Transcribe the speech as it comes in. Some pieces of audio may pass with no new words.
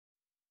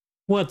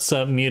What's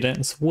up,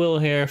 mutants? Will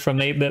here from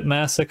 8-Bit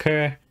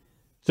Massacre.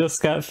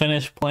 Just got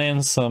finished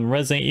playing some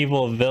Resident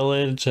Evil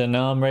Village, and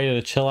now I'm ready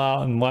to chill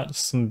out and watch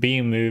some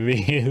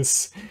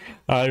B-movies.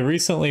 I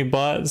recently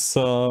bought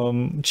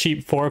some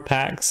cheap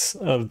 4-packs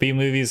of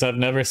B-movies I've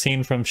never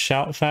seen from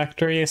Shout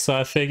Factory, so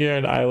I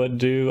figured I would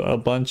do a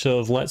bunch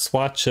of Let's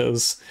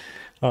Watches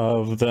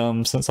of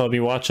them since I'll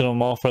be watching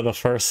them all for the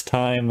first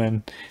time,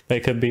 and they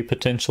could be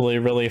potentially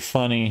really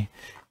funny.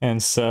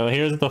 And so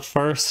here's the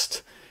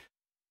first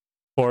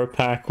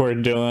 4-pack we're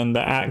doing,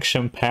 the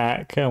action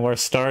pack, and we're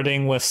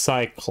starting with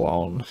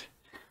Cyclone.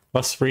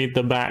 Let's read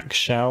the back,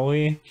 shall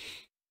we?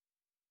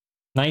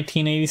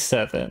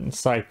 1987,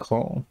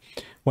 Cyclone.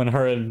 When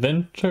her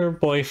inventor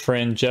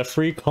boyfriend,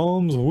 Jeffrey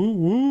Combs, woo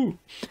woo,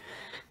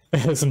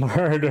 is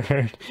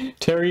murdered,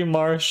 Terry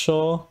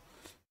Marshall,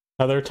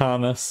 Heather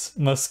Thomas,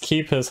 must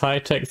keep his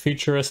high-tech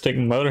futuristic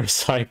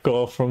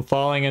motorcycle from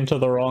falling into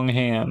the wrong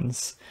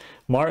hands.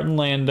 Martin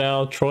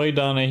Landau, Troy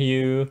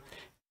Donahue,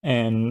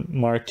 and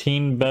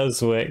Martine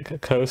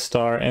Beswick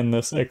co-star in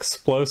this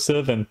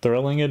explosive and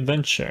thrilling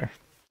adventure.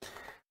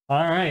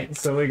 Alright,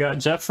 so we got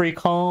Jeffrey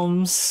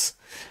Combs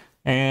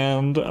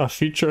and a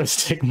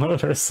futuristic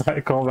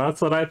motorcycle.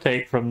 That's what I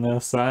take from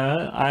this.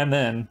 I'm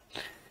in.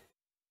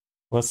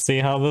 Let's see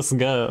how this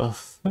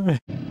goes.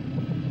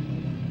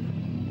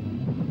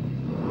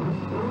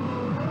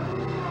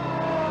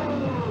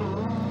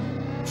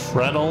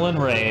 Fredel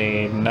and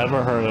Ray,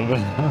 never heard of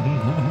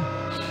him.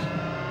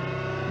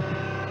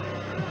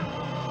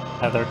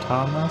 Heather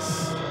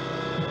Thomas.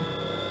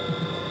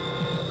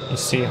 You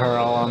see her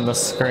all on the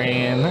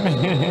screen.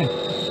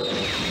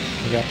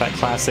 You got that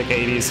classic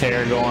 80s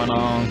hair going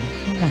on.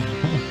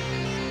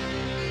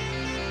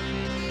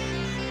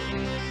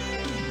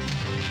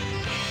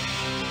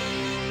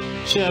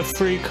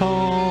 Jeffrey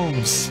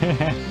Combs.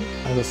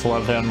 I just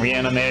love him.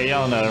 Reanimator,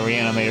 y'all know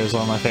Reanimator is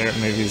one of my favorite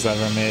movies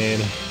ever made.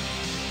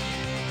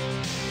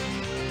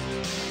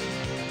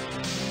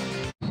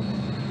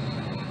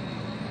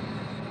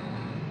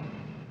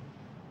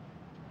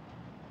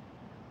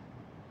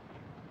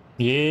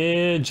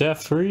 Yeah,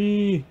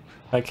 Jeffrey!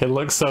 That kid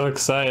looks so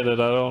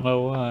excited, I don't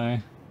know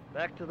why.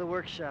 Back to the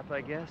workshop,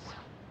 I guess.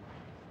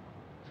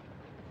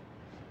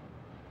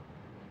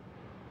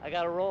 I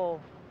gotta roll.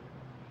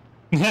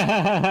 He's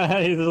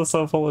just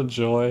so full of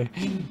joy.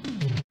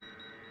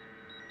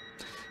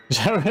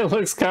 Jeffrey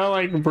looks kind of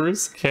like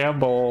Bruce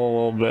Campbell a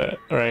little bit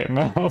right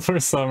now for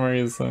some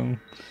reason.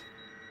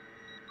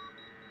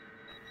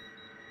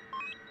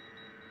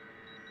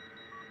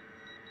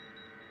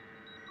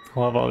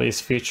 Love all these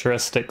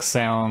futuristic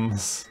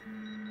sounds.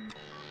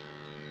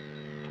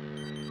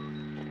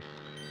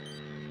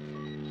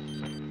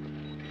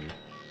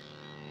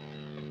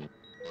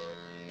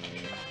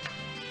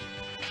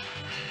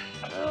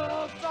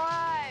 Oh,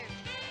 5!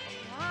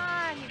 Come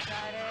on, you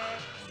got it.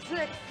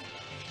 6.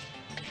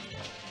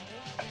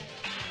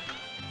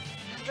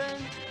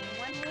 7.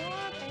 One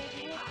more,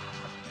 baby.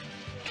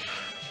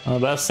 The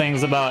best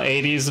things about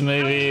 80s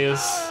movies,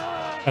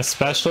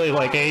 especially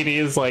like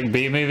 80s like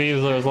B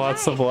movies, there's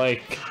lots of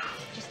like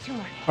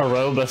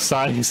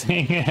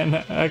aerobicizing and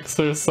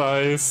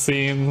exercise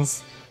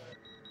scenes.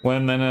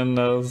 Women in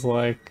those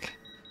like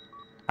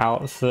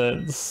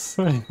outfits.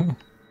 And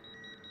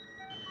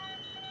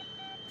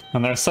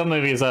there's some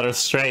movies that are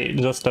straight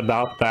just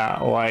about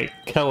that, like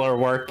Killer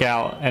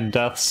Workout and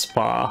Death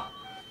Spa.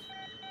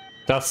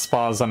 Death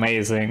Spa is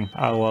amazing.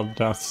 I love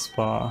Death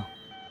Spa.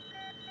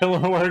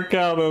 Killer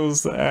Workout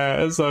is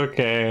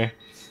okay.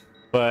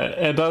 But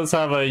it does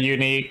have a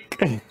unique...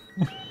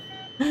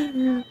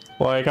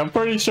 like, I'm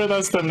pretty sure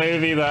that's the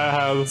movie that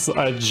has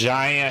a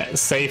giant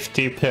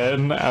safety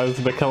pin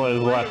as the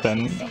killer's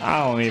weapon. I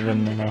don't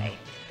even know,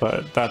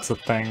 but that's a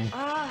thing.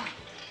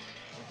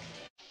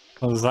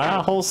 Was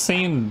that whole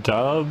scene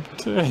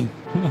dubbed? I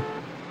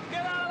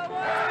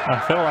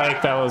feel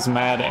like that was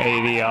mad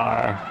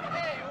ADR.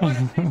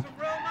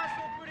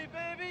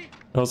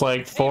 It was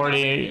like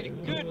 40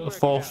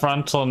 full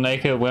frontal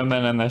naked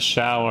women in the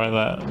shower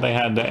that they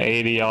had to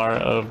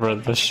ADR over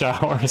the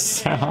shower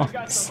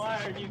sounds.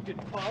 You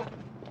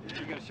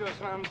gonna show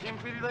us around the gym,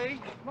 pretty lady?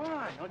 Come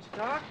on, don't you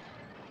talk?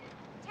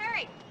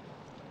 Terry!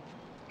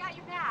 Got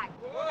your bag.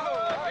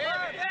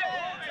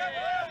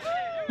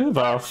 Who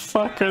the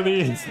fuck are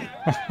these?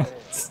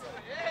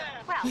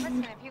 Well,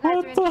 listen, if you guys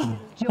are interested in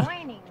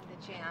joining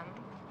the gym,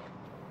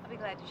 I'll be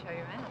glad to show you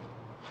around.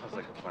 Sounds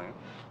like a plan.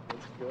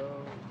 Let's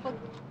go. Well,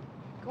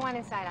 go on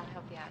inside, I'll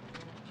help you out.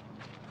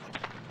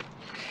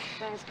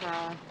 Thanks,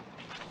 Carla.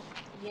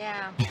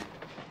 Yeah.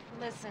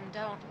 Listen,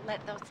 don't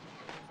let those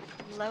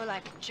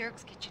low-life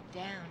jerks get you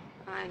down.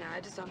 I know,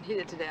 I just don't need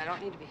it today. I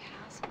don't need to be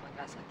hassled by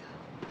guys like that.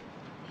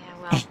 Yeah,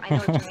 well, I know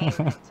what you mean,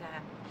 but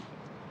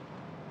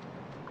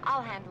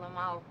I'll handle them.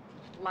 I'll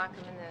lock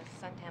them in the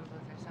suntan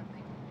booth or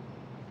something.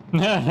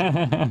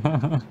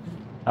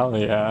 Hell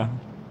yeah.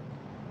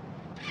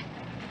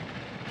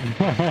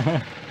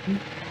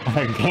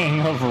 A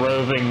gang of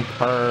roving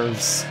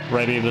pervs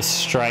ready to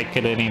strike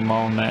at any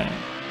moment.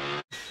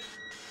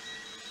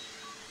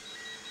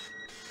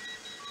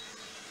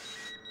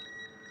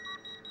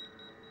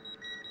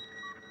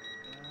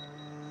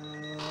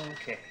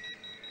 Okay.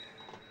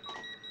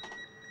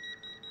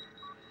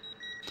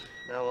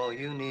 Now all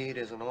you need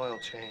is an oil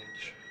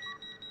change.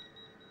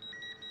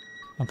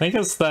 I think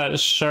it's that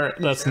shirt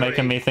that's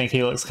making me think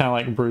he looks kind of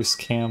like Bruce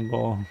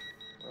Campbell.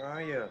 Where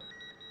are you?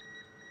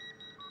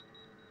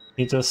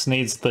 He just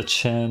needs the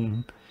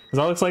chin. Cause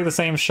that looks like the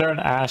same shirt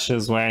Ash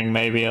is wearing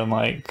maybe in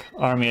like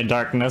Army of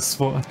Darkness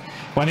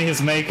when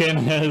he's making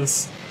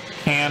his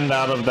hand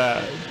out of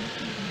that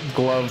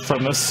glove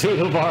from the suit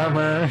of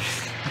armor.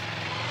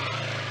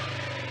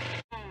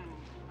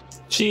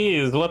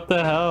 Jeez, what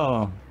the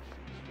hell?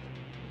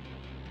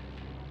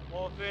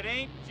 Well, if it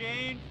ain't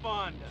Jane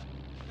Fonda.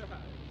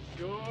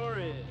 Sure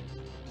is.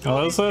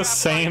 Oh, those are the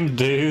same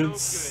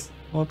dudes?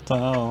 What the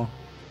hell?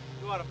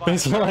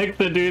 These are like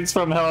the dudes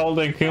from Harold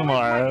and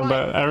Kumar,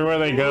 but everywhere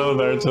they go,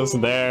 they're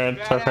just there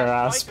to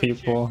harass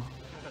people.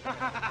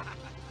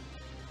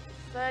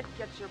 Said,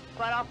 get your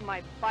butt off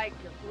my bike.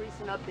 You're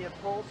greasing up the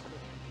upholstery.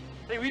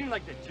 Hey, we didn't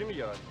like that Jimmy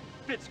yard.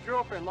 Fitz'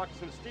 girlfriend locked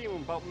us in the steam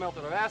and about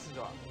melted our asses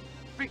off.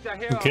 Freaked our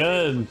hair out.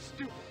 Good.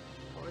 Stupid.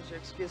 What was your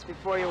excuse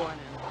before you went in?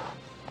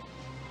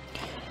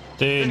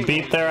 Dude,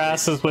 beat their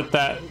asses with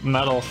that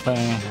metal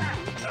thing.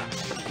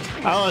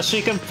 Oh,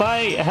 she can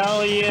fight!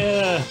 Hell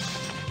yeah!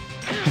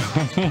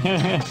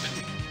 I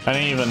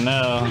didn't even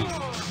know.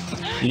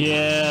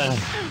 Yeah.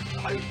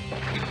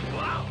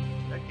 Wow,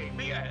 that gave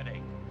me a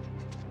headache.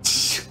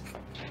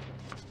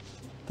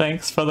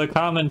 Thanks for the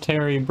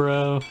commentary,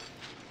 bro.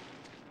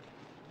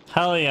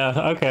 Hell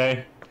yeah,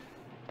 okay.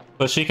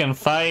 So she can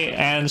fight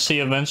and she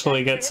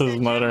eventually gets his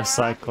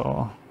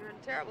motorcycle. You're in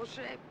terrible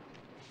shape.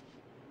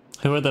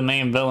 Who are the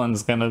main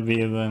villains gonna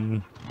be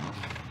then?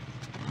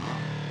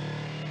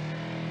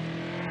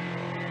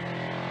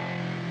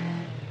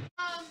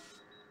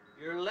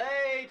 You're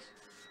late.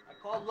 I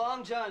called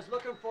Long John's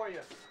looking for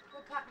you.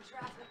 What caught in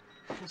traffic?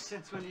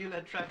 Since when you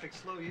let traffic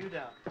slow you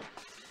down?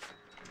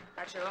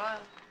 Got your oil.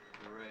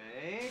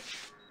 Great.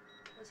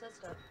 What's that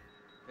stuff?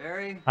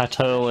 Very. I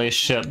totally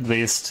ship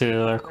these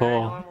two, they're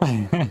cool.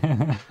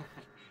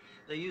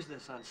 They use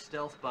this on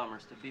stealth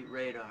bombers to beat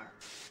radar,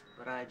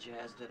 but I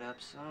jazzed it up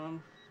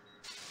some.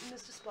 You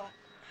missed a spot.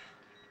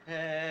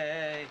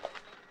 Hey.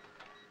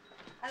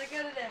 How'd it go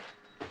today?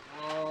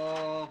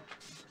 Oh,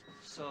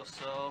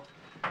 so.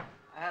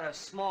 I had a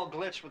small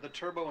glitch with the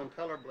turbo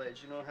impeller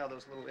blades. You know how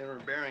those little inner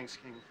bearings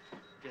can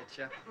get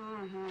you.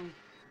 Mm-hmm.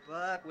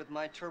 But with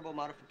my turbo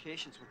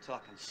modifications, we're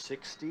talking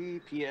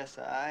 60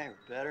 psi or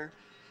better.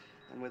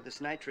 And with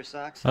this nitrous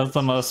oxide... That's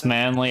the most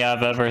manly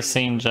I've ever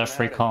seen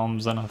Jeffrey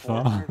Combs in a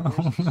film.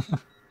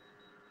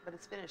 But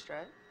it's finished,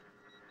 right?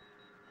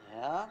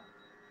 Yeah.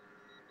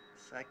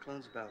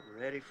 Cyclone's about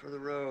ready for the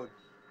road.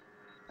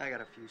 I got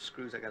a few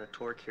screws I got to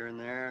torque here and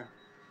there.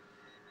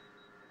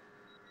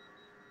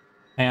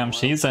 Damn,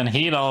 she's in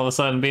heat all of a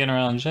sudden being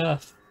around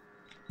Jeff.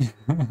 You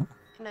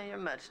know, you're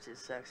much too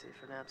sexy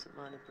for an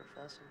absent-minded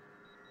professor.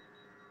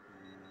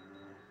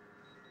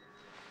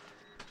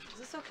 Is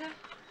this okay?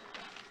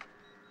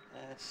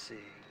 Let's see.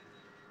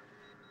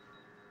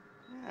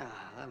 Yeah,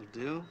 that'll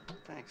do.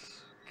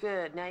 Thanks.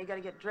 Good. Now you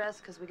gotta get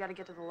dressed, because we gotta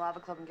get to the Lava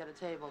Club and get a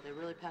table. They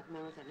really pack them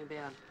in with that new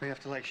band. We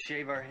have to, like,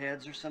 shave our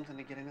heads or something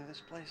to get into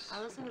this place?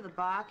 I listen to the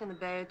Bach and the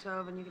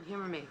Beethoven, and you can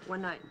humor me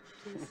one night,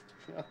 please.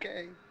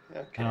 Okay.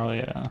 Okay. Oh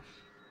yeah.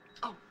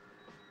 Oh.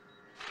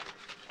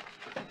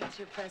 I got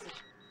you a present.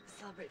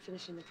 Celebrate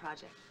finishing the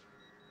project.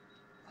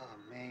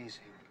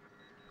 Amazing.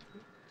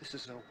 This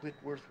is a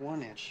Whitworth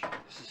 1-inch.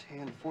 This is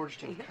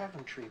hand-forged in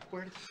Coventry.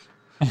 Where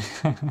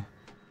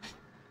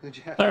did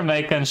you have They're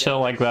making shit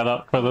like that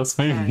up for this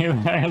movie.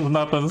 There's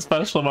nothing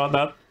special about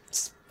that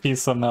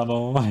piece of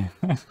metal.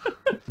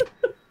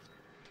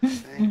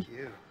 Thank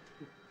you.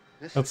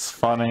 It's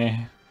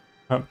funny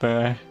up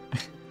there.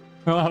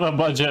 We don't have a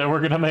budget, we're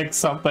gonna make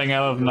something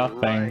out of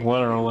nothing,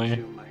 literally.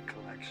 Into my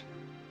collection.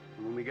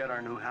 When we get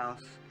our new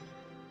house,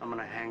 I'm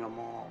gonna hang them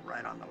all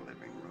right on the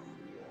living room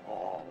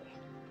wall.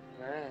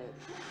 Right.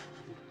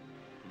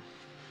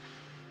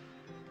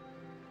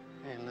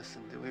 Hey,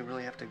 listen, do we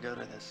really have to go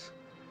to this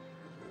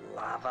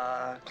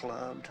lava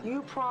club tonight?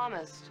 You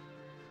promised.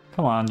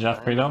 Come on,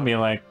 Jeffrey, don't be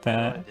like I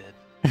that. did.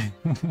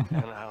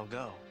 And I'll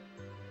go.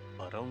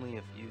 But only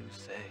if you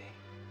say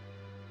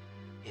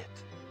it.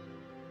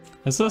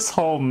 Is this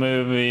whole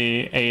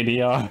movie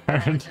ADR?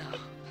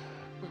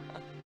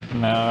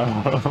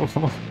 No.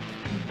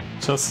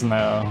 Just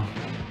no.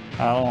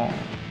 I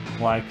don't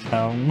like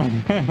him.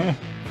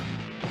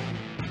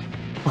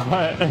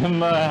 What in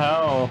the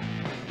hell?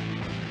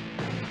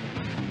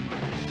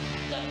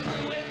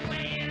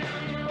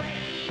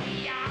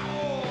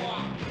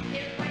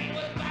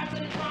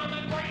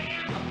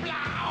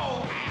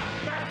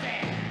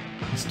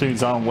 This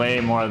dude's on way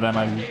more than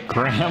a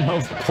gram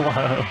of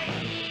blow.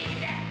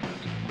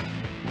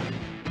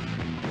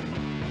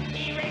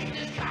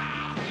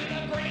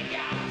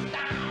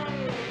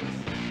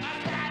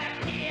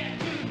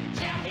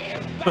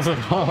 This is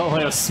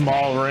only a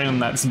small room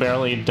that's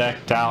barely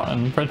decked out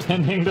and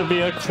pretending to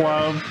be a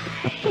club.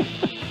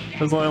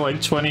 There's only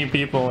like 20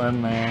 people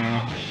in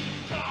there.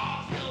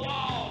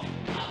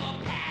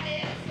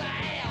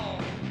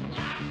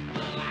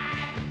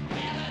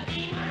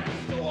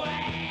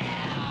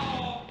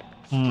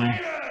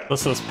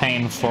 This is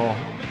painful.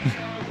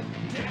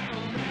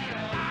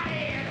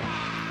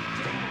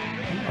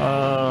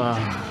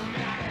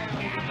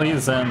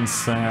 Please end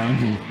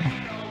soon.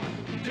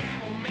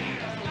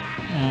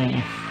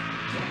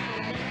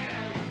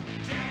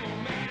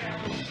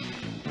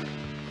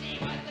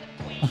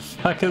 The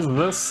fuck is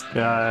this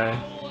guy?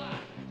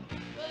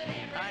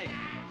 Hi.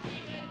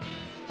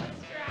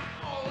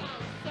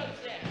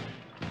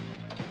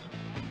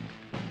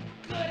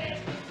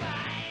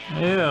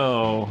 Ew.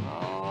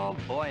 Oh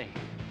boy.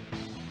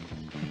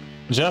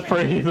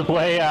 Jeffrey's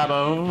way out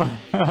of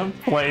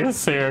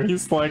place here.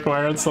 He's like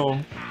wearing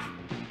some.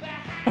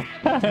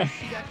 That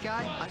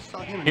guy, I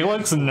saw him. He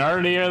looks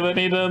nerdier than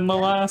he did in the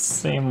last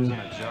scene.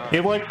 He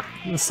looked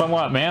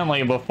somewhat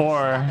manly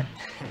before.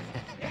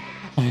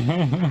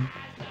 I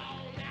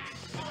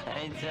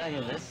tell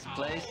you, this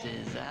place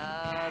is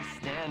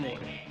outstanding.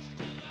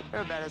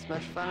 You're about as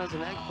much fun as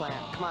an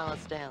eggplant. Come on,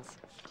 let's dance.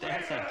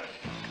 Dancing.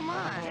 Come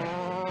on.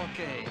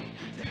 Okay.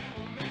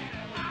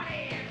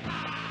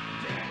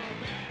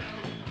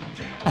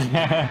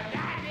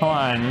 Come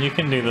on, you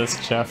can do this,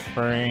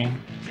 Jeffrey.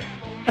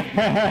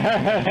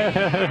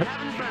 Having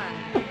fun.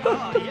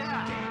 Oh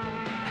yeah.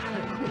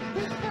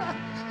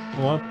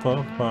 What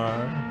the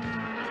fuck?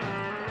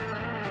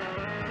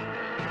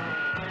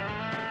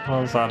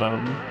 What was that,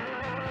 an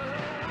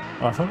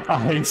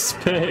ice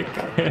pick?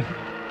 Yeah.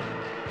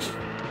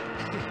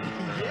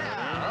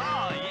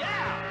 Oh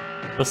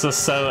yeah. This is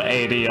so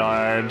 80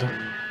 yard.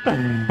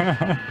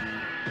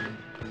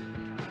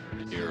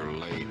 You're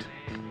late.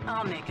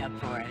 I'll make up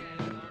for it.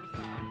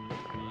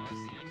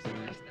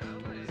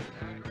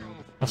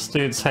 This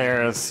dude's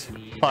hair is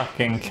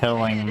fucking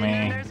killing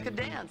me. Nerds could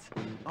dance.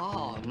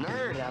 Oh,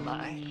 nerd am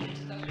I?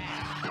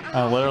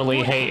 I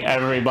literally hate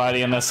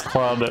everybody in this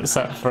club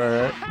except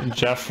for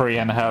Jeffrey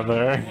and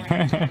Heather.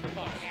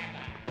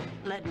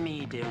 Let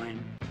me do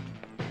him.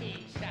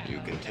 You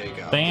can take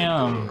out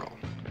Damn. the girl.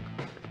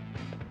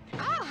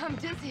 Oh, I'm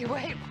dizzy.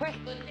 Wait.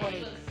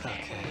 Okay.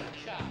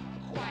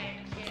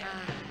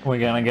 We're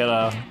gonna get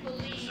a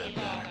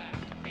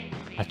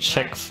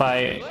chick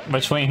fight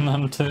between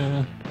them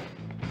two.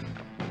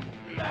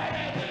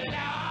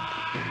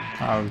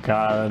 Oh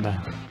god.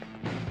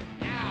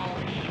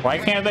 Why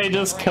can't they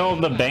just kill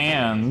the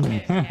band?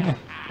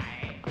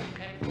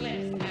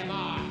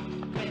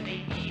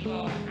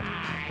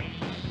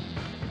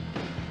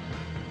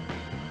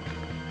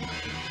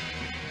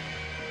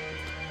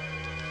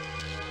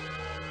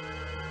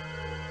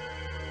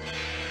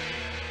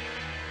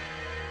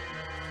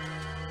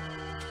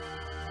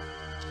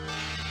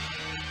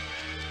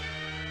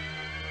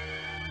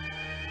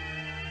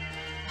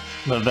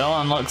 The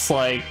villain looks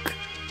like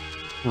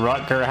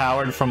Rutger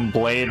Hauer from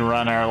Blade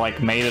Runner,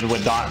 like mated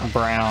with Doc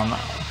Brown.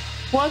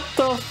 What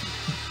the?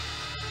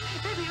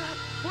 Baby,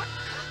 what?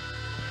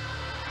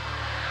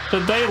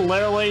 Did they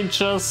literally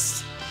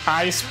just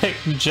ice pick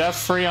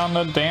Jeffrey on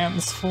the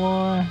dance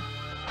floor?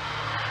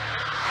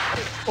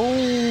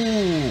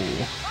 Ooh.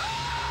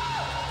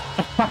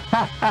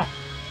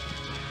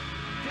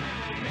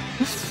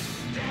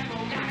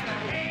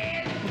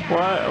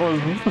 What was?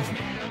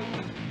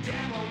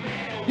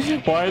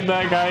 Why'd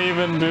that guy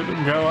even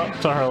go up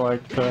to her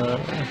like that?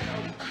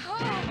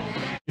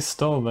 He's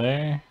still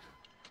there.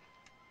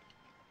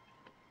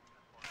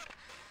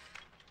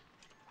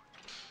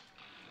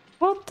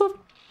 What the?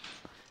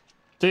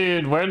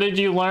 Dude, where did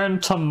you learn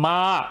to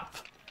mop?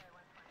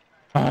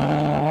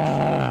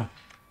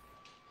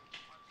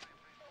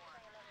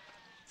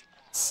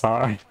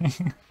 Sorry.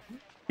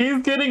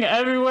 He's getting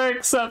everywhere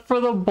except for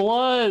the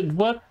blood.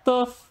 What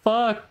the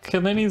fuck?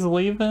 And then he's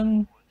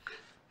leaving?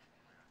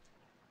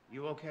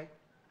 You okay?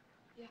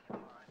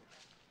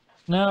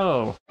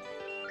 No.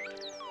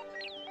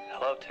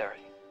 Hello, Terry.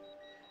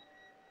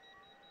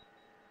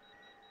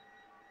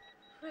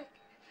 Rick,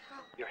 how?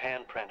 Your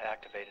handprint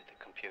activated the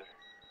computer.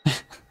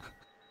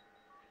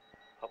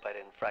 Hope I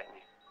didn't frighten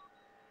you.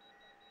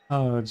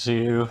 Oh,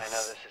 jeez. I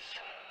know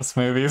This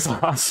movie is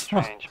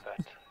awesome. strange, but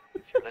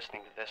if you're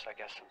listening to this, I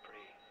guess some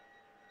pretty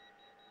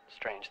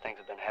strange things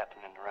have been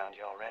happening around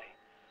you already.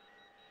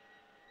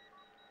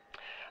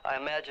 I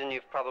imagine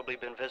you've probably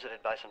been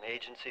visited by some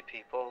agency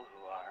people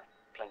who are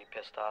plenty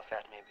pissed off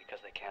at me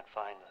because they can't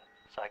find the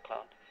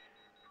Cyclone.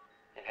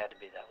 It had to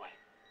be that way.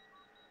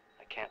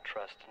 I can't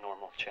trust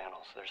normal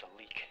channels. There's a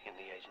leak in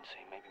the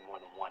agency, maybe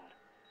more than one.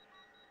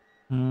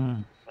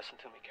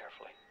 Listen to me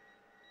carefully.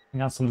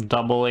 We got some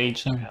double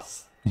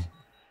agents.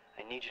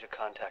 I need you to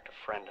contact a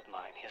friend of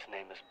mine. His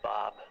name is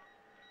Bob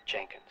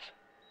Jenkins.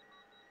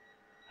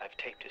 I've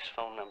taped his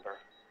phone number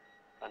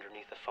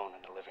underneath the phone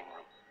in the living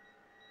room.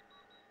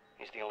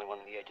 He's the only one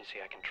in the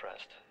agency I can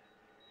trust.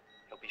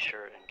 He'll be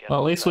sure and get... Well,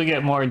 at least we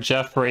get more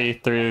Jeffrey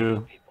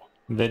through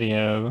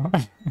video.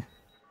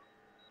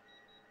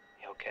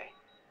 You okay?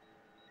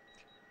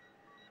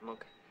 I'm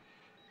okay.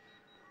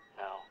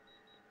 Now,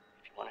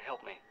 if you want to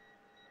help me,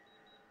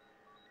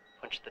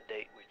 punch the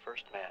date we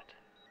first met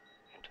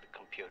into the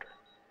computer.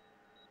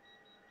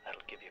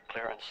 That'll give you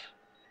clearance,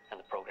 and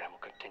the program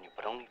will continue.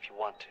 But only if you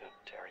want to,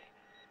 Terry.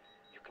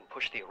 You can can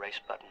push the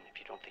erase button if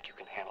you don't think you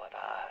can handle it.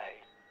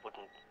 I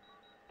wouldn't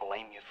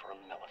blame you for a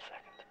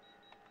millisecond.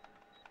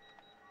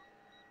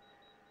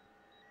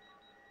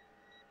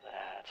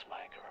 That's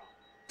my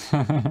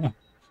girl.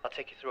 I'll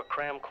take you through a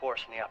cram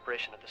course in the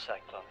operation of the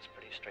Cyclone. It's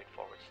pretty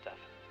straightforward stuff.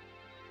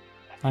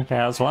 Okay,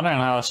 I was wondering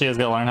how she was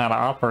gonna learn how to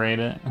operate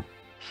it.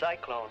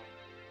 Cyclone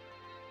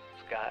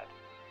has got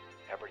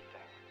everything.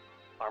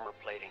 Armor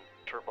plating,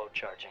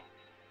 turbocharging,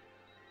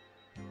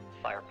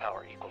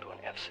 firepower equal to an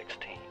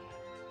F-16.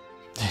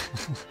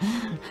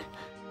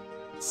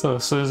 So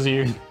as soon as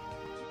you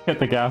hit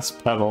the gas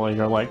pedal,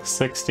 you're like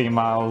 60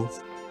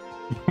 miles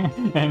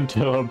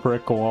into a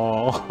brick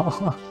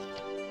wall.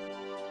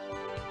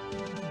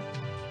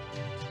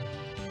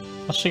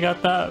 She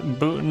got that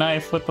boot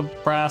knife with the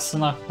brass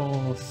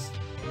knuckles.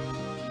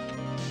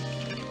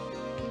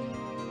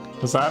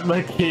 Is that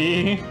the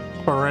key?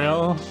 For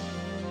real?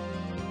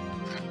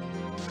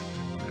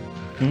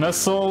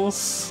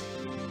 Missiles?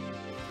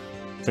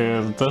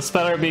 Dude, this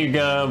better be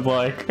good.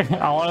 Like,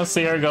 I want to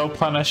see her go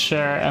Punisher,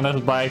 and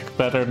this bike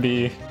better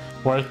be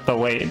worth the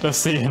wait to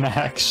see in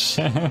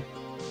action.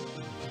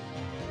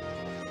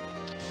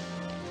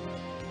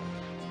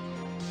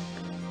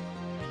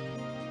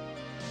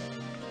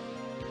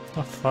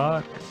 The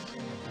fuck?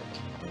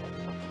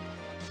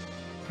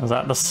 Is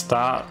that the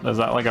stop? Is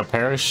that like a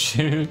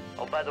parachute?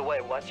 Oh, by the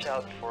way, watch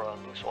out for a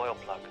loose oil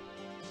plug.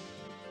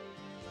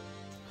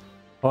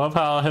 I love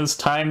how his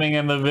timing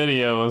in the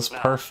video is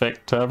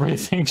perfect to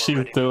everything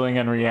she's doing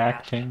and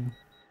reacting.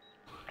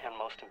 And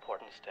most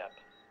important step.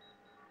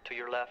 To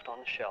your left on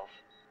the shelf,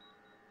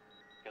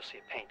 you'll see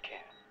a paint can.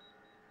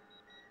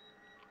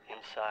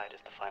 Inside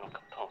is the final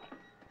component.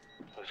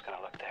 Who's gonna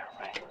look there,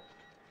 right?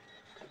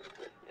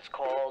 It's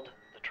called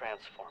the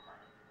transformer.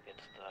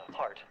 It's the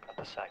heart of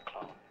the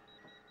Cyclone.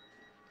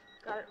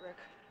 Got it, Rick.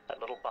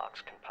 That little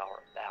box can power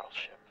a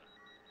battleship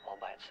all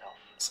by itself.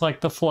 It's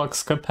like the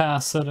flux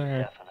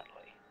capacitor. Definitely.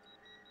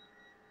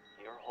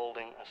 You're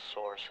holding a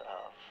source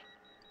of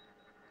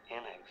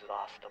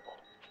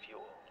inexhaustible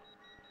fuel.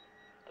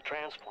 The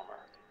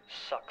transformer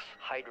sucks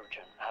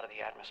hydrogen out of the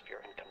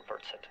atmosphere and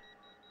converts it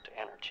to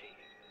energy.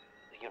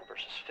 The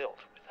universe is filled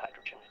with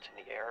hydrogen. It's in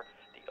the air,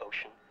 the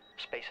ocean,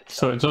 space itself.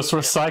 So it just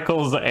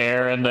recycles the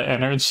air into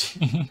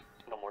energy.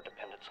 No more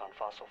dependence on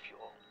fossil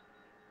fuel.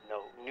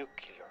 No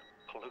nuclear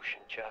pollution.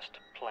 Just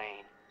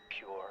plain,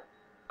 pure,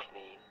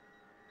 clean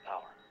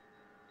power.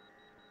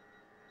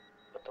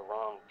 But the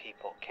wrong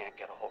people can't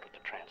get a hold of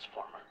the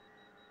transformer.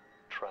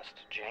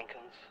 Trust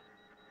Jenkins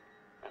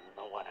and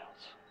no one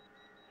else.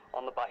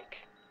 On the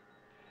bike,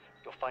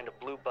 you'll find a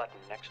blue button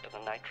next to the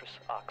nitrous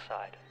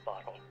oxide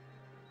bottle.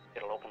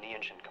 It'll open the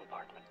engine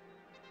compartment.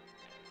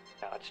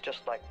 Now, it's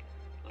just like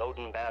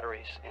loading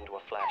batteries into a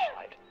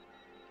flashlight.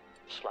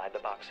 Slide the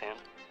box in,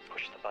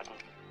 push the button,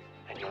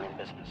 and you're in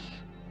business.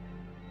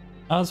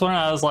 I was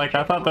wondering,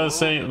 I thought those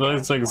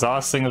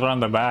exhaust things were on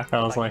the back.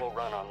 I was like, will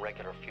run on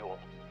regular fuel.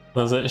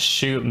 does it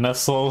shoot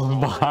missiles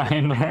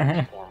behind her?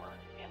 In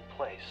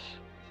place.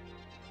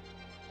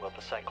 Will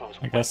the Cyclone's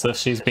I guess if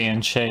she's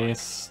being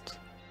chased.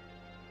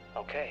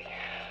 Okay.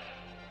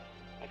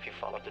 If you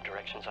followed the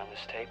directions on this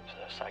tape,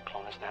 the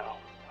Cyclone is now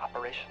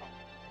operational.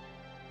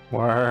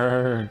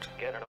 Word.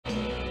 Get it.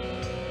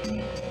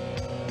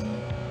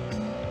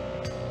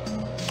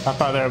 I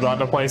thought they were about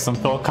to play some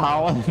Phil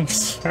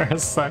Collins for a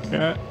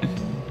second.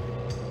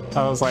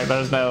 I was like,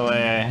 there's no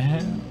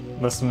way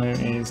this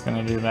movie is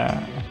gonna do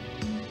that.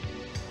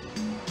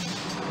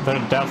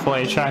 They're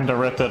definitely trying to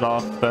rip it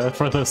off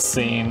for this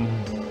scene.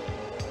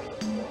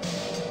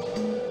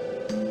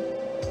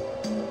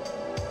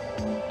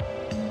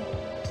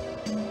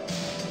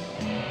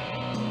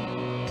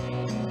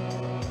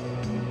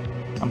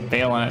 I'm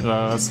feeling it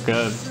though, it's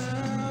good.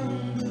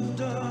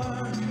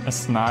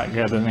 It's not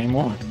good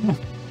anymore.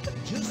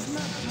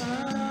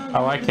 I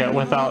like it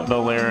without the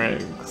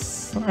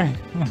lyrics. Well,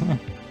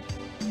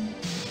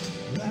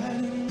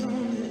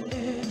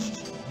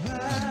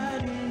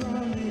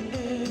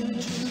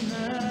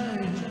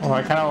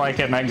 I kind of like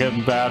it in that good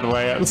and bad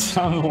way. It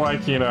sounds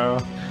like, you know,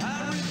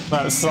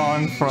 that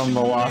song from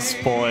The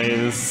Lost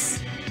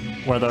Boys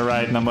where they're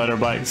riding the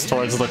motorbikes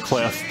towards the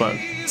cliff, but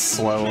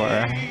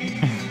slower.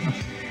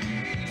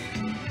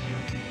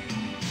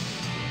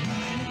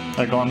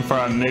 They're going for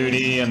a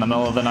moody in the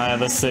middle of the night of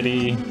the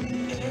city.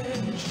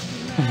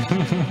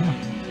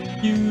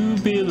 You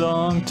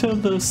belong to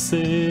the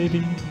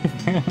city.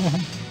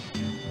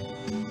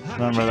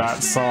 Remember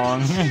that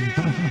song?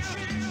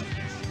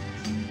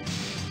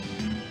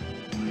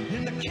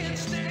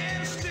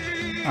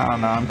 I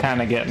don't know, I'm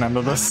kind of getting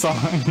into this song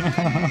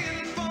now.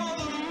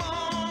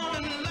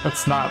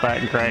 It's not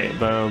that great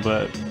though,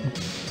 but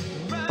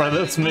for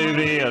this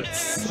movie,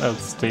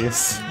 it's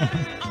decent.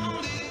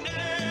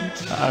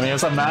 I mean,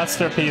 it's a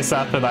masterpiece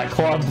after that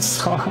club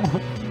song.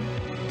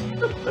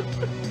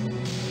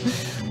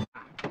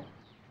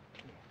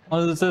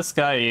 What is this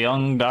guy,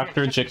 young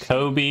Dr.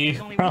 Jacoby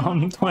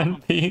from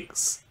Twin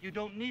Peaks? You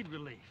don't need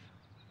relief.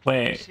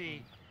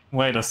 Wait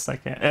a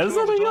second. Is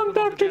it a young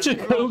Dr.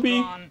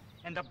 Jacoby?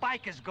 And the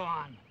bike is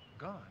gone.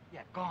 gone.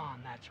 Yeah, gone,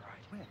 that's right.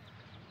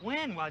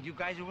 When? While you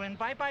guys were in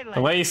bye-bye land.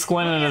 The way he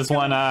squinted his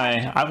one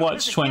eye. I've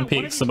watched Twin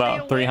Peaks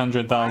about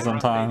 300,000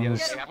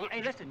 times.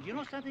 Hey, listen, you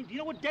know something? Do you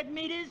know what dead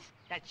meat is?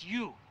 That's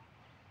you.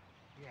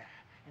 Yeah,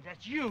 and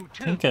that's you,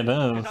 too. I think it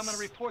Because I'm is. gonna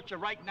report you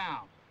right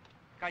now.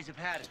 Guys have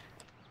had it.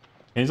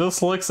 He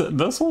just looks at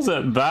this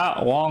wasn't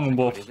that long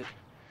before.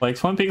 Like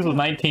Twin Peaks was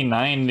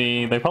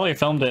 1990. They probably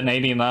filmed it in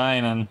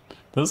 89, and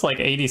this is like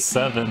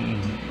 87.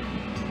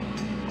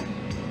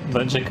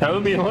 But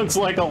Jacoby looks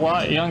like a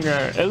lot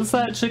younger. Is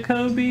that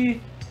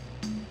Jacoby?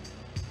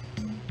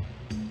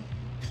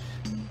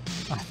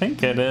 I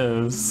think it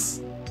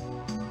is.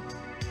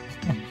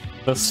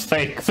 This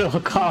fake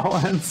Phil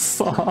Collins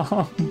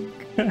song.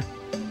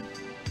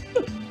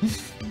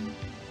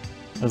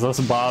 Is this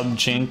Bob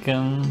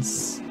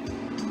Jenkins?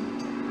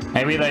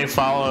 Maybe they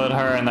followed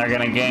her and they're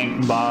gonna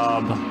gank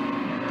Bob.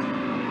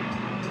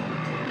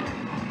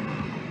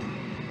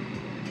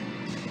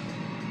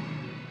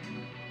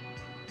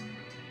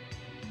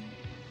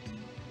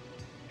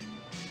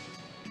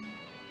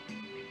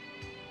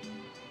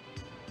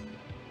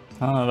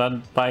 I don't know,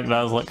 that bike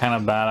does look kind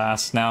of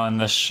badass now in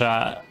this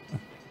shot.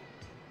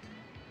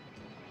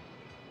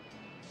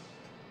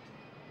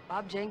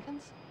 Bob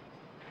Jenkins?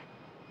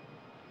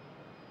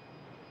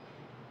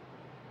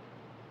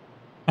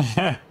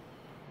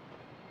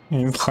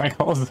 He's like,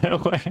 oh,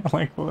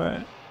 like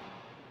what?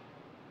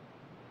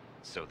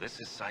 So this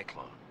is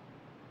Cyclone.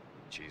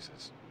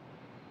 Jesus.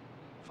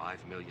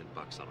 $5 million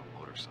on a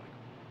motorcycle.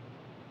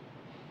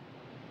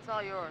 It's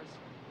all yours.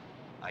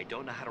 I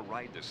don't know how to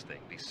ride this thing.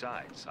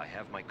 Besides, I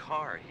have my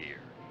car here.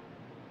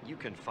 You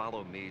can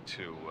follow me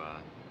to,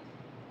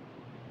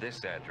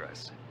 this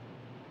address.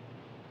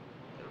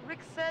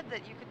 Rick said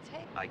that you could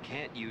take... I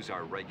can't use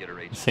our regular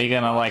agent. Is he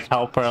gonna like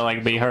help her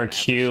like be her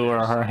Q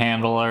or her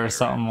handler or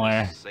something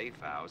where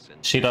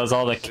she does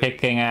all the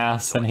kicking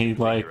ass and he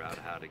like Figure out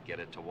how to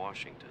get it to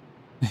Washington.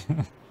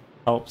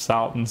 helps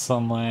out in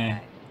some way?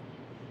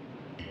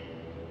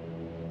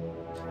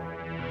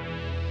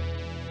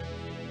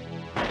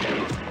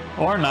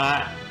 Or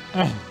not.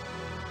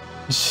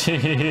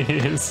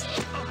 Jeez.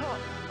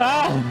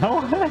 Ah,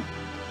 what?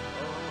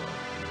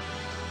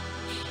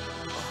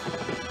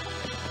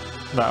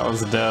 That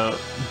was dope.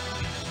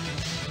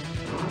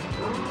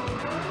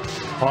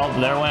 Well,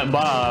 there went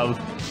Bob.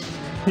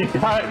 He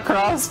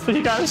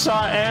got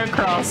shot and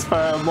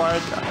crossfed.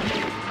 Like,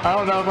 I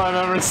don't know if I've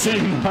ever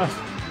seen that.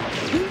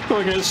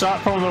 He'll get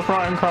shot from the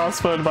front and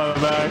crossfed by the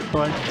back.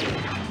 Like,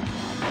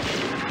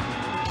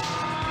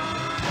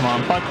 come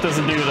on, Puck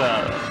doesn't do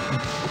that.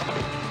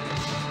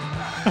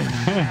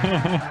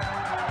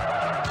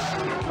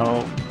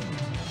 Oh.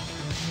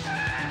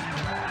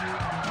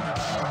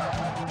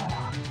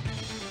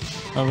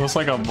 Oh, looks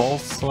like a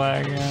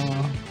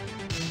Volkswagen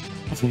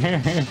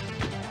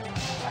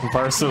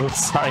versus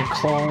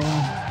Cyclone.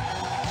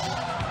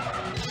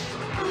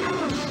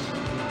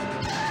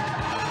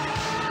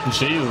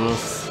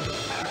 Jesus.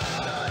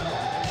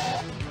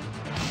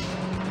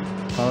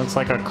 That looks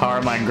like a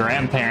car my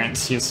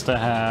grandparents used to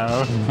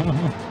have.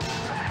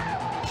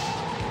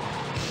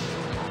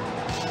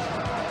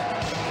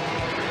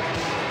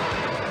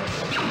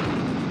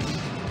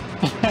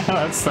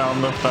 That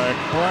sound effect.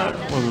 What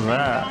was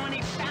that?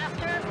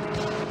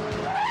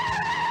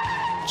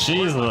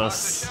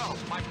 Jesus.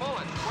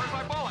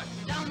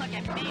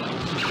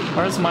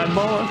 Where's my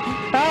bullet?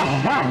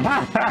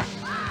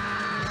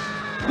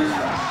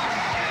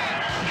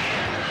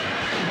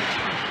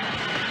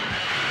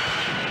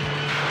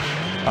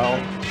 Oh,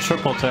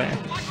 triple take.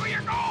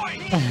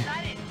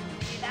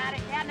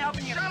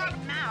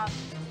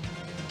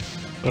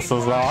 This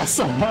is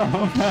awesome.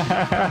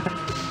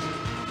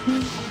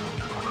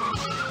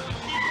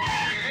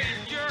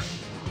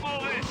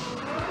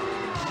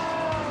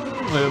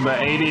 Dude, the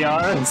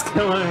ADR is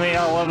killing me.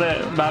 I love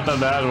it. Not the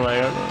bad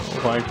way,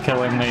 like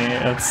killing me.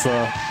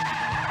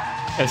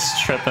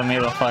 It's tripping me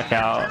the fuck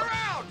out.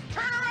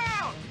 Turn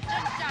around!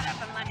 Just shut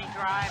up and let me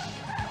drive.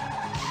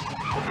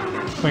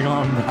 We're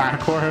going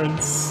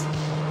backwards.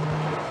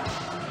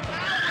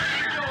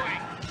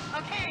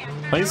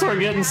 At least we're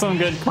getting some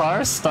good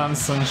car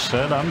stunts and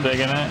shit. I'm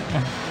digging it.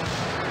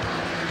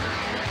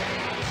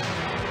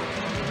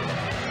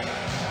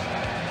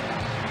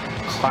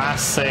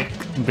 Classic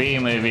B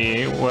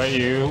movie where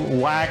you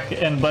whack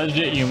in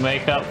budget, you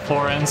make up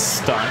for in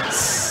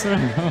stunts. Is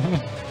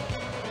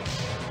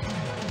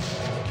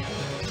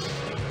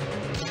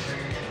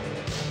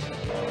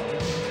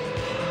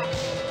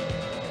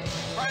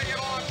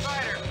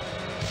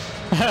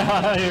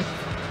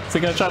he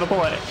gonna try to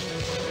pull it?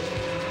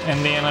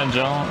 Indiana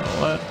Jones?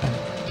 What?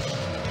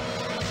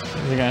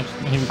 Is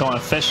he's going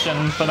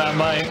fishing for that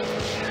bike?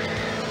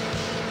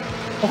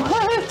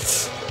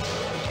 What?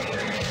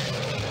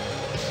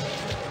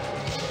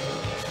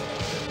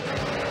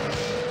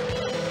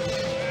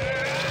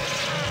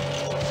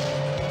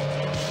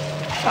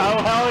 Oh,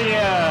 hell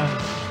yeah!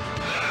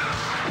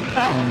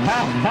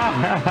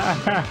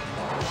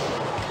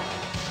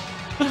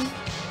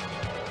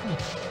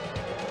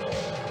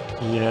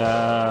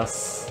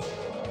 Yes.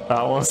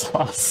 That was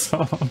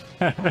awesome.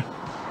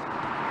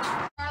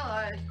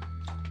 Starlight.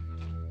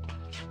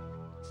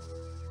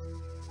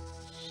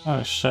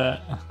 Oh shit.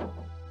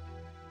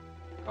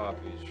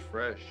 Coffee's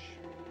fresh.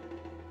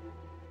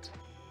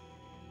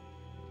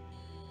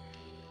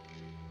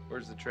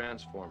 Where's the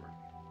transformer?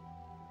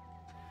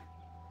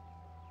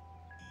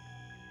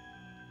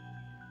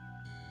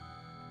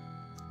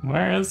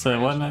 Where is it?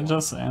 Wasn't it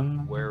just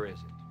in? Where is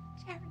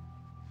it? Terry,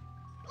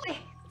 please.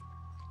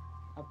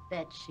 I'll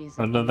bet she's.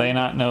 Or do they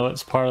not know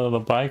it's part of the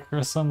bike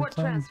or something? What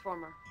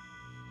transformer?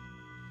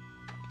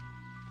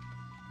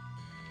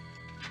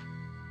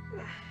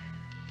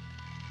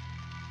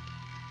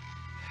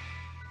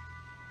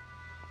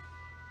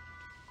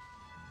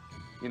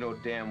 You know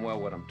damn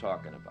well what I'm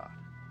talking about.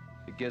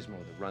 The gizmo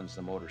that runs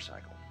the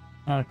motorcycle.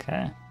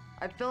 Okay.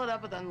 I'd fill it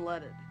up with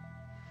unleaded.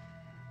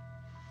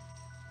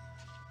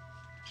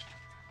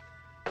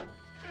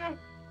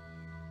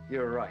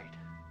 You're right.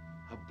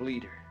 A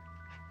bleeder.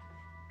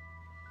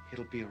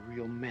 It'll be a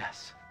real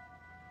mess.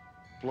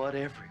 Blood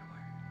everywhere.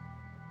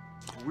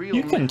 Real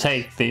You can mess.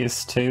 take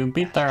these two.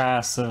 Beat their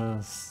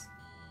asses.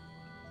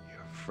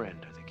 You're a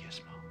friend of the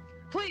gizmo.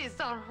 Please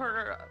don't hurt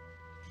her.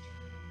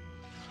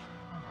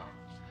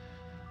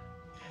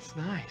 That's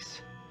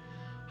nice.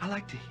 I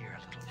like to hear a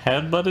little.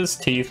 Headbutt his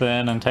teeth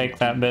in and take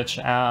that bitch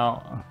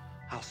out.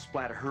 I'll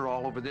splatter her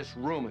all over this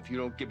room if you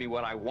don't give me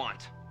what I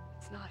want.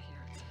 It's not here.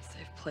 It's a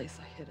safe place.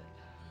 I hid it.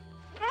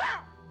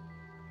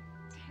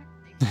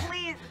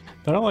 Please.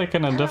 They're like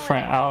in a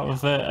different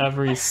outfit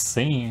every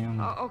scene.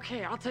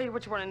 Okay, I'll tell you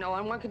what you want to know.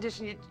 On one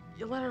condition,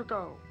 you let her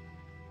go.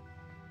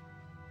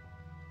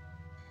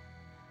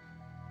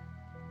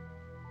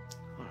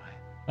 All right.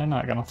 They're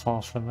not gonna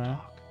fall for that.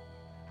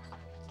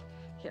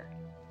 Here.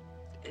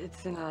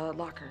 It's in a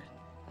locker.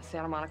 A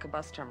Santa Monica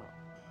bus terminal.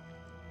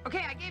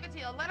 Okay, I gave it to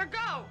you. Let her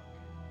go!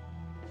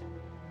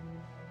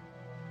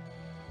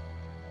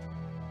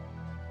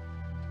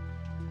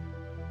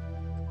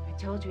 I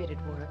told you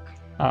it'd work.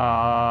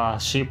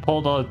 She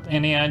pulled a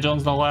Indiana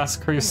Jones: The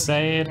Last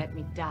Crusade. Let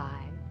me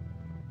die.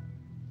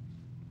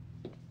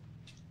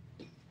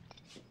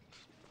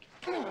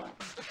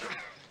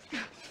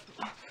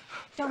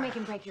 Don't make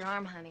him break your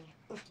arm, honey.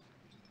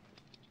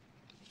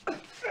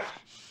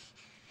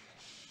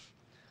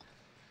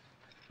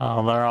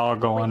 Oh, they're all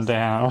going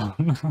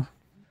down.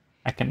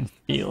 I can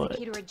feel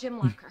Key it. to a gym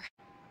locker.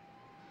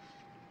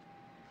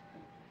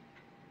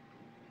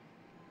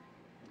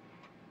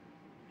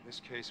 In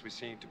this case, we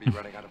seem to be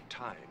running out of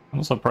time.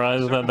 I'm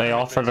surprised that they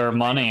offered her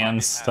money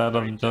instead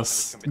of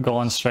just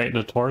going straight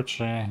to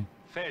torture.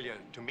 Failure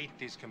to meet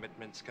these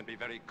commitments can be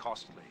very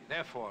costly.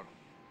 Therefore,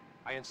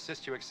 I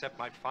insist you accept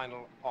my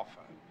final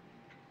offer.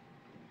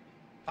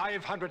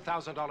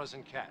 $500,000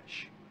 in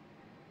cash.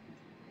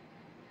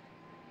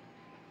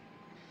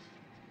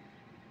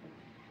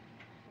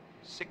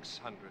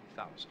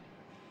 $600,000.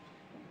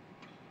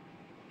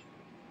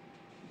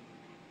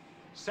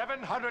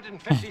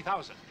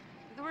 $750,000.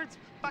 Do the words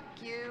fuck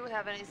you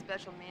have any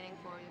special meaning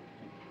for you?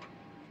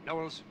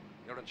 Knowles,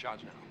 you're in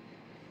charge now.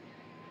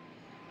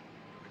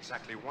 You have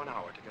exactly 1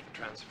 hour to get the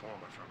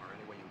transformer from her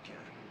any way you can.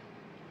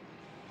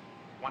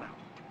 1 hour.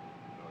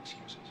 No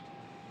excuses.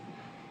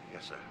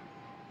 Yes, sir.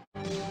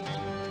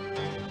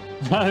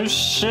 Oh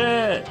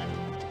shit!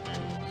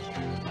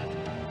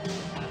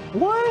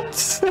 What?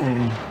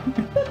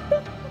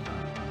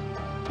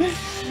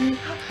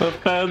 The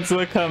Fed's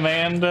a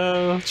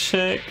commando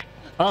chick.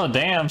 Oh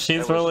damn,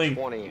 she's That was really.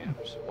 20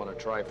 amps. Want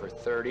to try for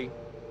 30?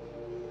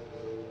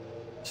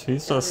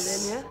 She's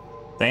just.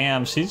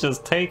 Damn, she's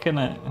just taking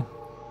it.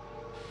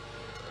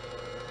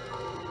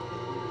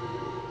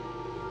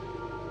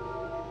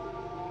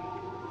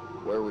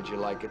 Where would you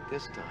like it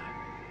this time?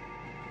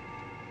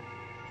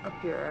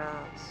 Up your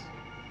ass.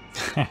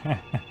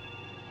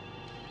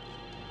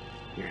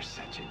 You're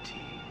such a tease.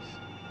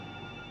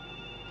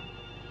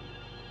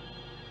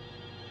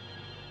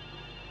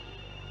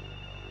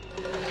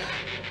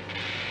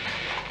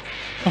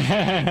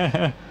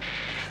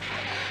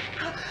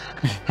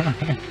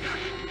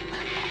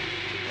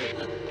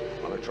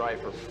 Want to try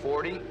for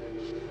 40?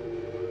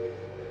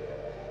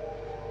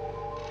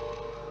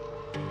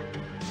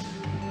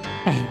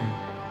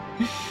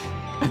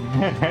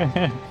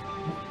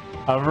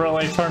 I've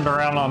really turned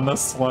around on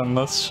this one.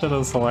 This shit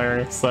is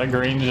hilarious. That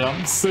green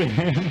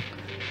jumpsuit.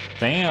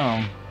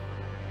 Damn.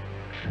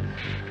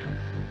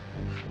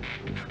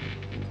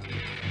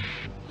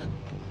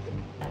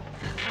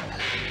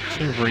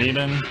 She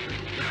reading?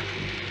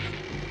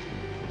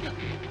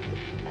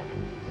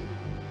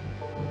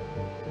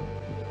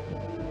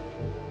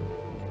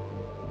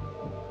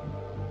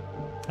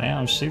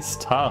 Damn, she's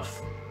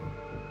tough.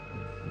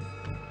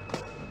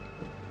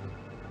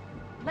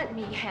 Let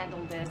me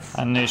handle this.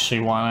 I knew she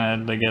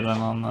wanted to get in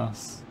on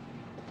this.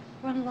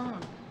 Run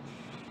along.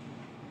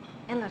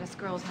 And let us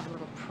girls have a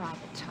little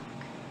private talk.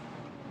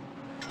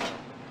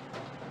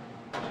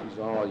 She's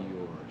all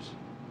yours.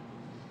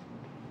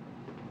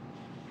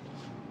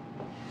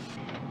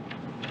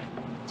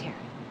 Terry,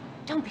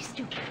 don't be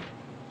stupid.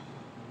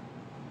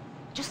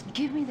 Just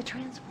give me the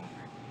transformer.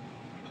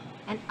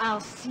 and I'll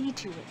see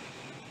to it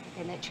that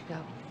they let you go.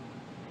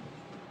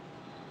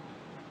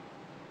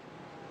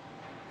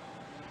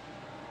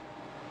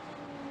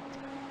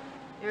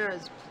 You're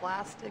as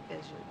plastic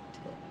as your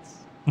tits.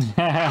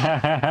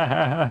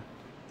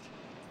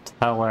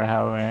 Tell her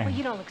how Well,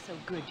 you don't look so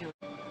good, George.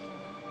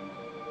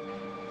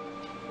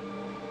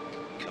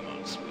 Come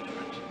on,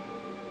 sweetheart.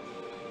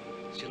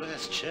 It's your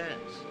last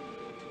chance.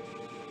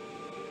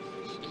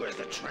 Where's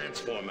the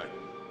transformer?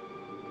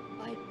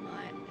 Bite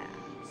my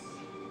ass.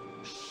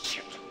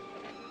 Shit.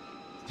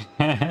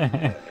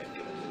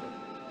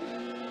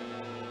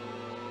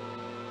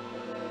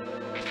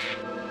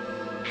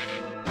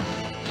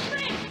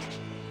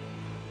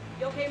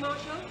 You okay,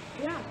 Marshall?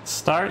 Yeah.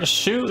 Start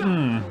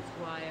shooting. Those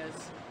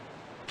wires.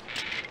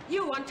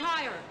 You,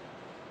 untie her.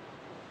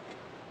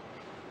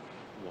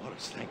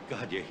 Waters, thank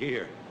God you're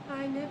here.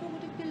 I never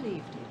would have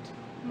believed it.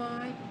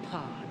 My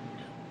partner.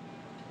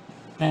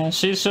 And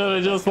she should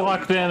have just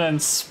walked in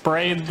and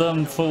sprayed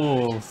them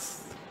fools.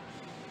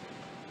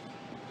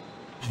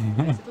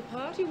 It's the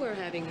party we're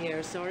having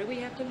here. Sorry we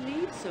have to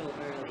leave so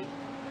early.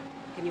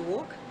 Can you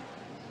walk?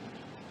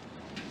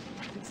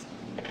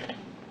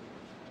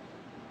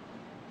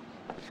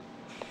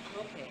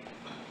 Okay.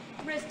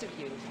 Rest of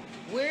you.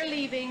 We're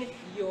leaving.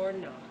 You're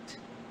not.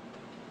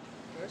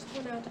 First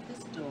one out of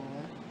this door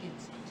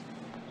gets it.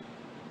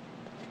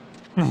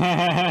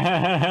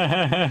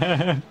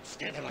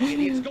 Stand there like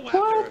idiots. Go after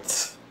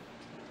What?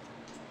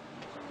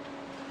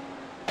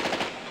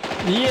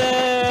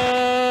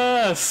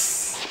 Yes!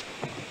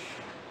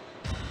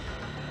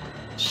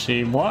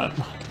 She won.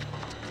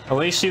 At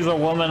least she's a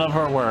woman of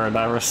her word.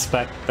 I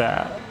respect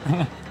that.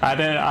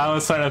 I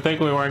was starting to think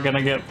we weren't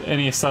gonna get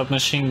any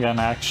submachine gun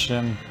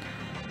action.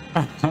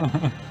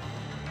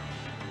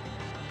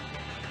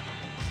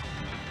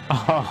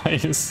 Oh,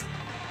 these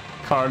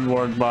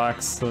cardboard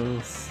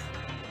boxes.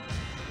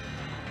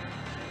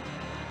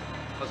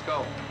 Let's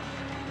go.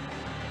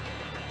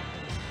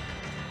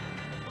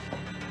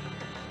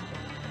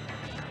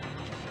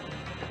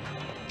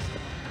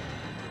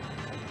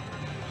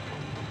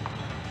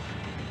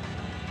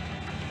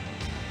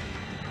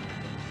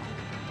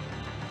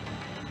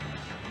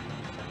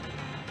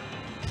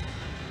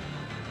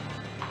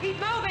 Keep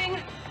moving!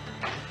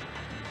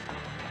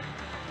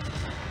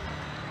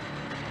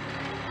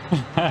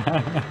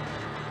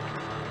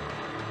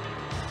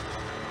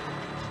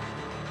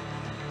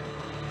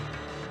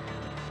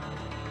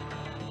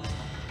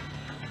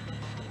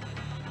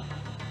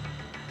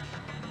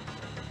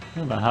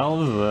 What the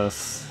hell is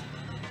this?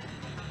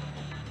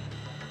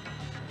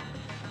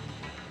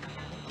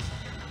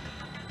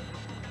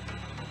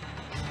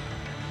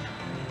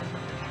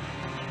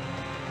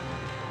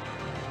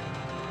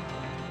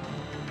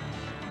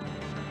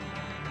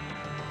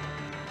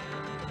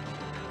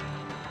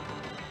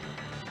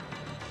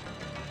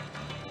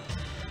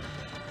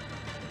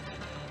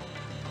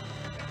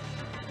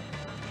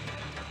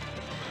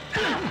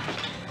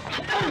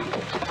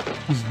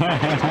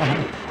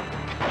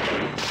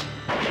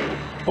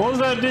 What was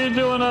that dude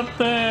doing up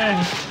there?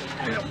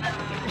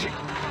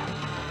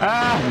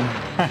 Ah!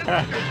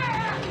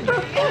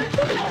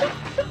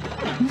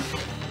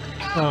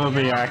 Oh,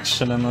 the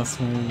action in this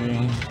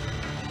movie.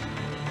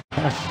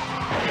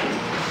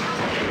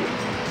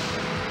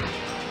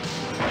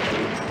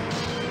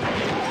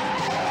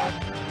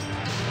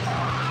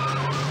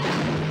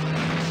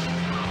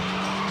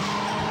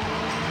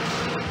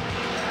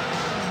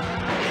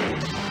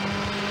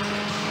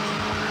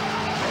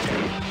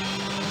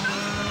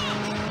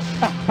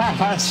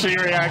 She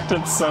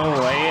reacted so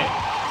late.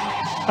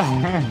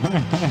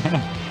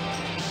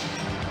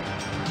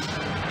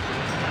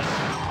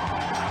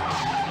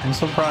 I'm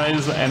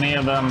surprised any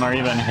of them are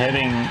even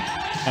hitting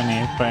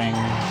anything.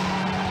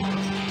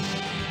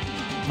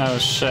 Oh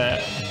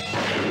shit.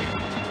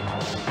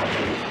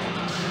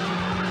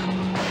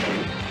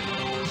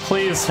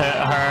 Please hit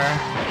her.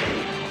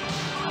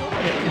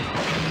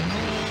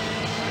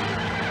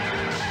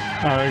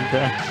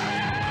 Okay.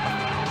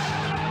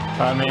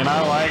 I mean,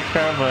 I like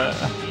her, but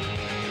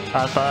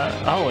I thought,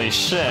 holy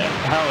shit,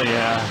 hell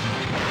yeah.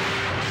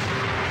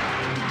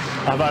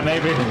 I thought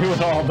maybe we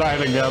would all die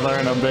together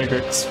in a big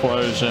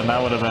explosion.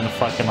 That would have been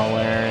fucking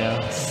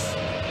hilarious.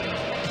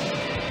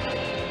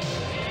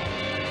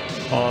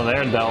 Oh,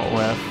 they're dealt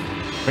with.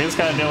 We just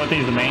gotta deal with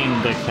these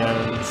main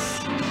dickheads.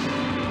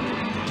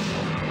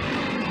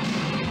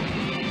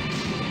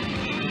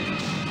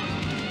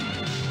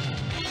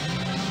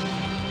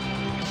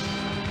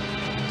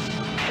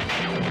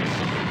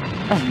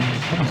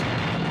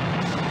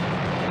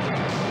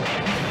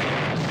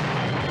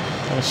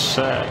 Oh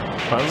shit.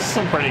 Those are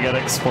some pretty good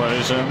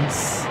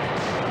explosions.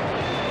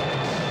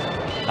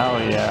 Hell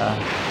yeah.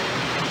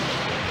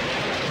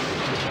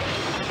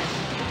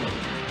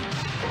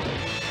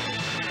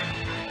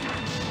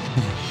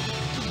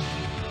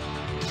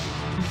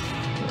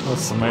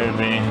 This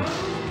movie.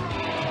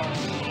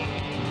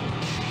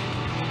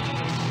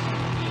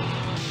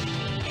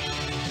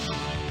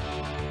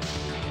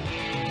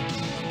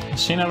 Is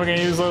she never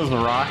gonna use those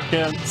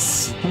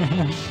rockets?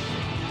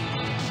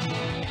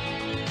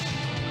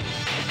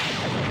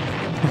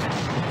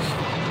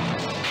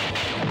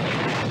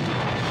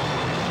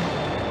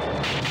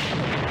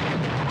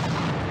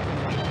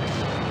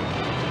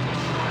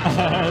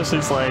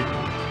 She's like,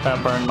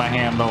 that burned my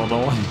hand a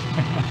little.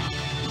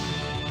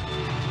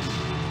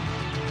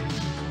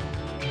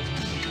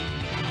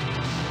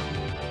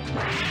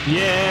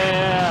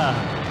 Yeah!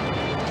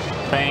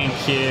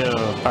 Thank you.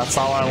 That's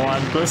all I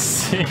wanted to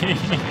see.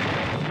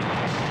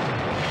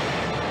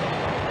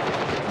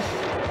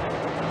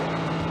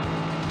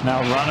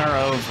 Now run her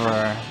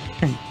over.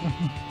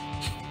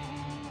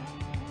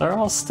 They're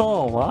all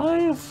still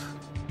alive?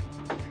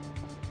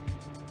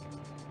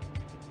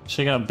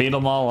 She gonna beat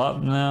them all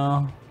up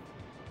now?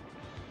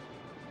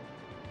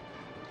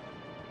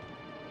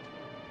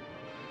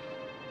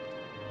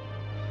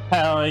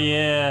 Hell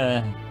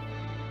yeah!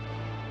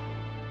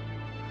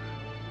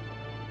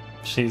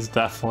 She's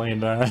definitely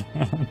dead.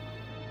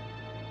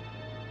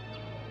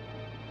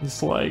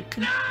 It's like...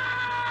 No!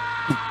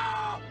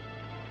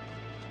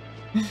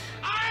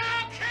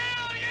 I'll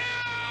kill you!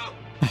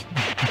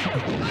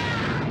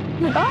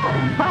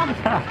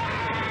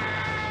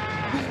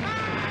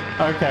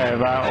 Okay,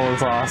 that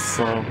was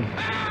awesome.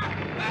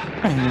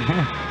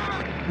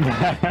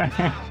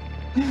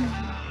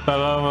 That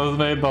almost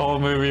made the whole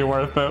movie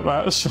worth it,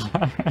 that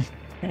shot.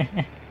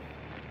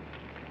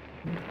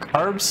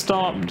 Curb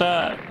stomped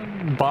that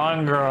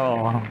Bond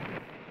girl.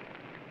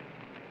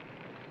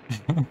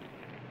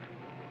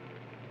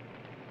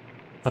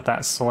 But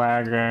that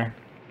swagger.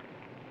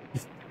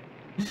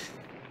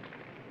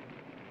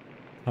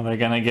 Are they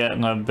gonna get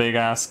in a big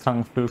ass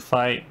kung fu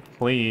fight?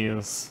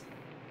 Please.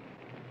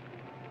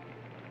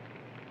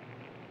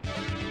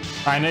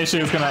 I knew she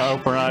was gonna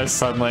open her eyes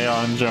suddenly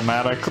on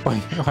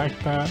dramatically like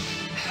that.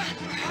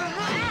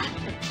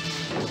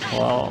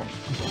 Well,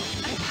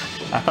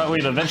 I thought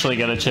we'd eventually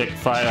get a chick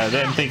fight. I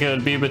didn't think it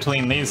would be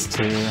between these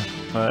two,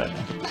 but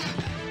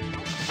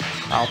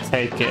I'll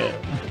take it.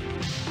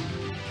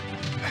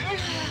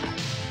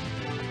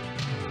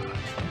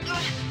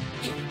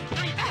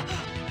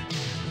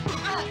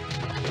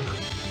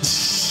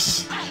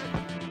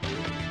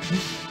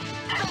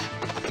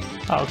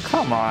 Oh,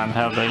 come on,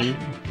 Heather.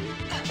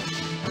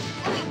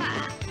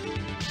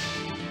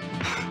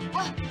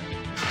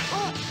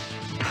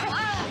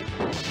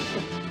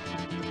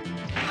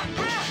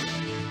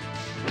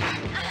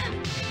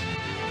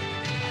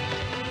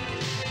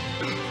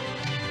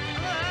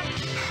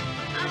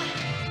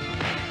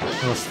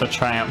 What's the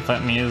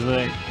triumphant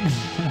music?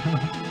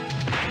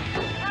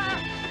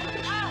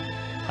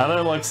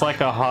 Heather looks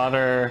like a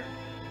hotter,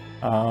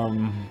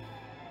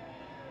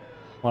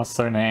 what's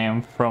their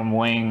name? From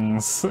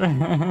Wings.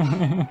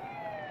 That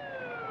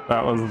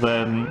was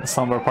then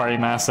Slumber Party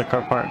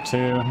Massacre Part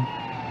 2.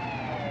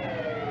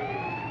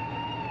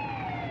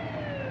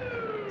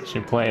 She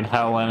played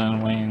Helen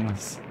in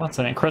Wings. What's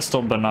her name?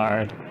 Crystal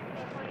Bernard.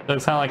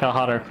 Looks kind of like a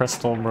hotter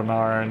Crystal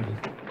Bernard.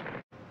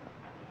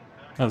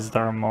 Is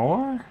there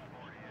more?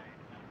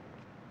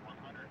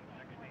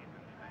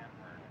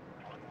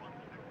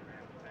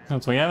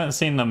 Since we haven't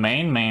seen the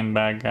main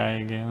bad guy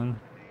again.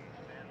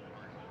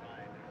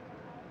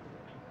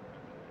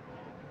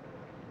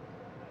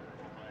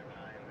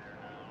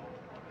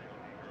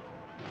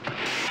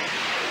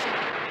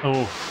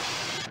 Oh.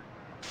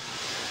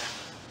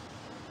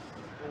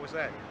 What was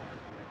that?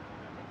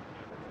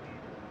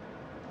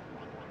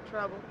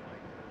 Trouble.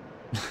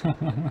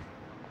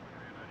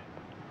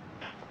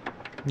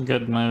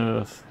 Good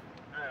move.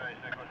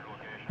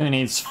 Who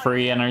needs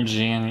free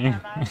energy in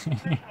here?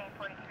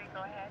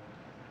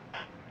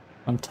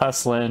 When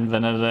Tesla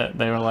invented it,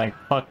 they were like,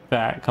 fuck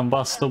that,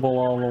 combustible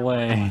all the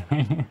way.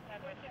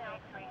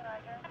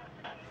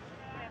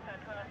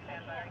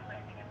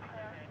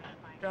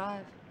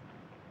 Drive.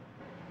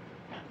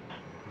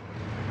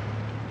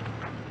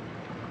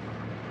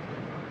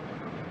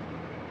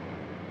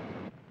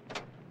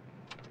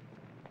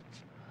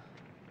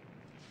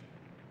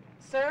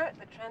 Sir,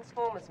 the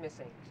transformer's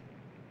missing.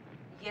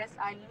 Yes,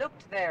 I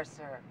looked there,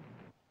 sir.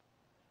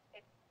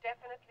 It's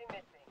definitely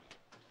missing.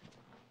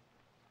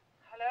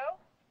 Hello?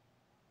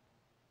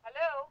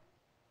 Hello?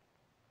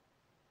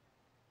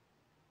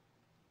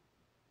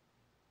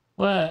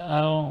 What?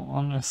 I don't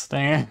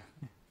understand.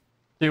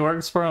 She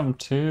works for him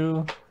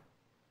too?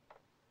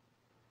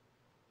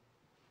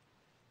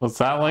 Was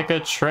that like a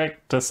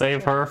trick to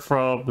save her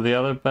from the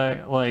other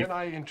bag? Like, Can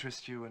I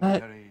interest you in what? a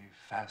very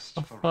fast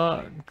The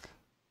variety?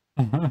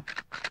 fuck?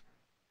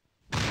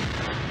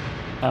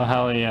 Oh,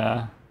 hell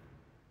yeah.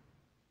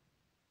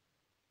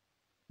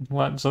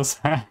 What just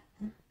happened?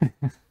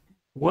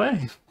 What?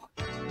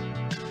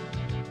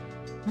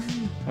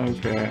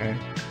 Okay.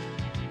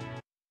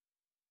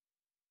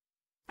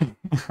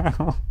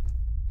 I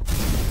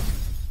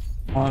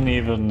don't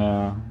even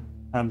know.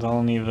 I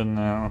don't even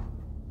know.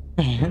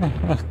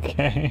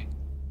 Okay.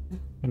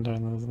 I'm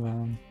turn this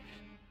down.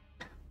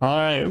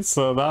 Alright,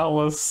 so that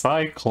was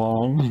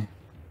Cyclone.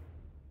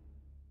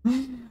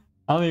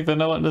 I don't even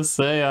know what to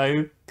say.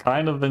 I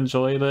kind of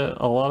enjoyed it.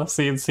 A lot of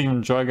scenes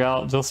seemed drug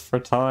out just for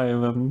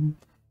time, and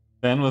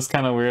the end was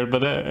kind of weird,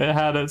 but it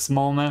had its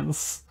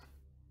moments.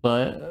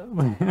 But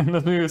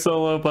the movie was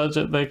so low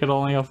budget, they could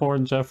only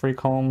afford Jeffrey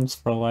Combs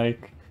for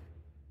like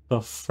the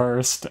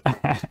first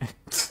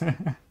act.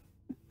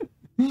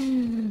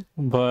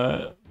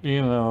 But,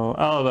 you know,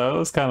 I don't know, it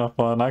was kind of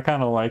fun. I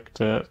kind of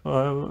liked it.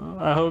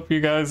 I hope you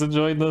guys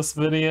enjoyed this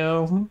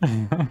video.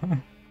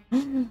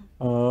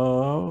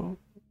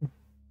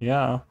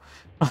 Yeah.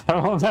 I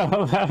don't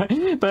know,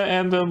 that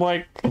ended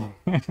like...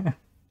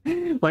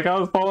 like I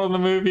was following the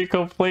movie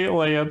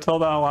completely until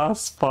that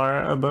last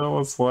part, and then it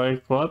was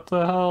like, what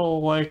the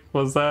hell? Like,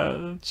 was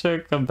that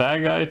chick a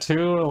bad guy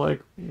too? Or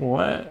like,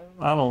 what?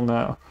 I don't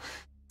know.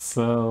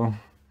 So...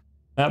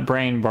 that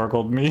brain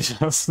burgled me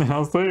just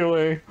now. So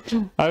anyway,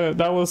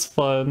 that was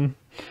fun.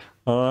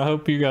 I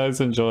hope you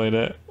guys enjoyed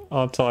it.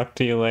 I'll talk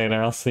to you later.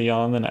 I'll see you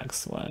on the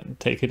next one.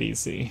 Take it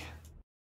easy.